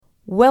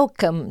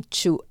Welcome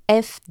to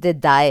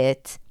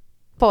health.Diet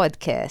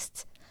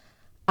podcast.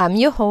 I'm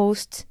your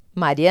host,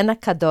 Mariana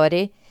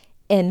Cadore,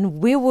 and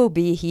we will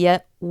be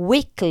here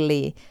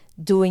weekly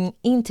doing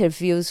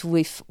interviews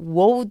with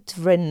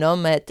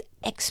world-renowned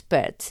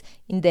experts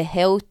in the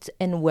health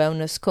and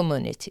wellness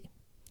community.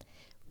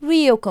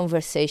 Real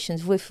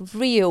conversations with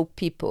real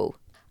people.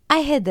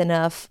 I had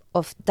enough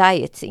of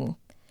dieting.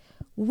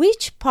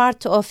 Which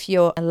part of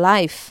your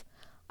life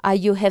are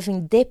you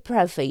having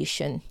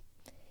deprivation?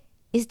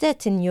 Is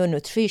that in your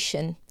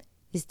nutrition?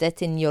 Is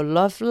that in your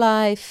love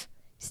life?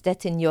 Is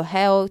that in your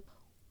health?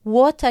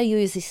 What are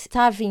you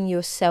starving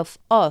yourself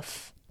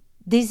of?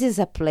 This is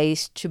a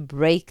place to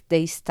break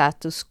the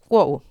status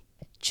quo,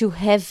 to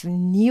have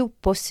new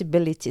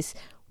possibilities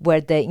where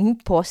the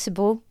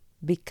impossible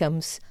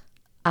becomes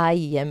I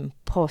am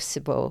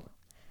possible.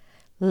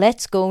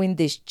 Let's go in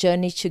this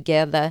journey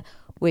together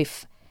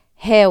with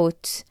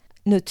health,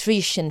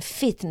 nutrition,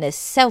 fitness,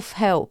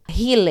 self-help,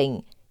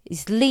 healing,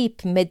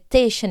 sleep,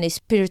 meditation,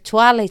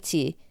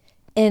 spirituality,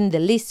 and the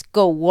list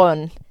go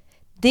on.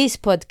 This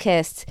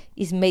podcast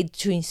is made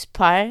to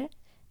inspire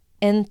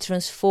and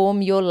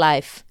transform your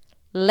life.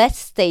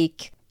 Let's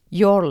take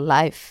your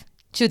life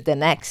to the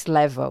next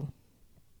level.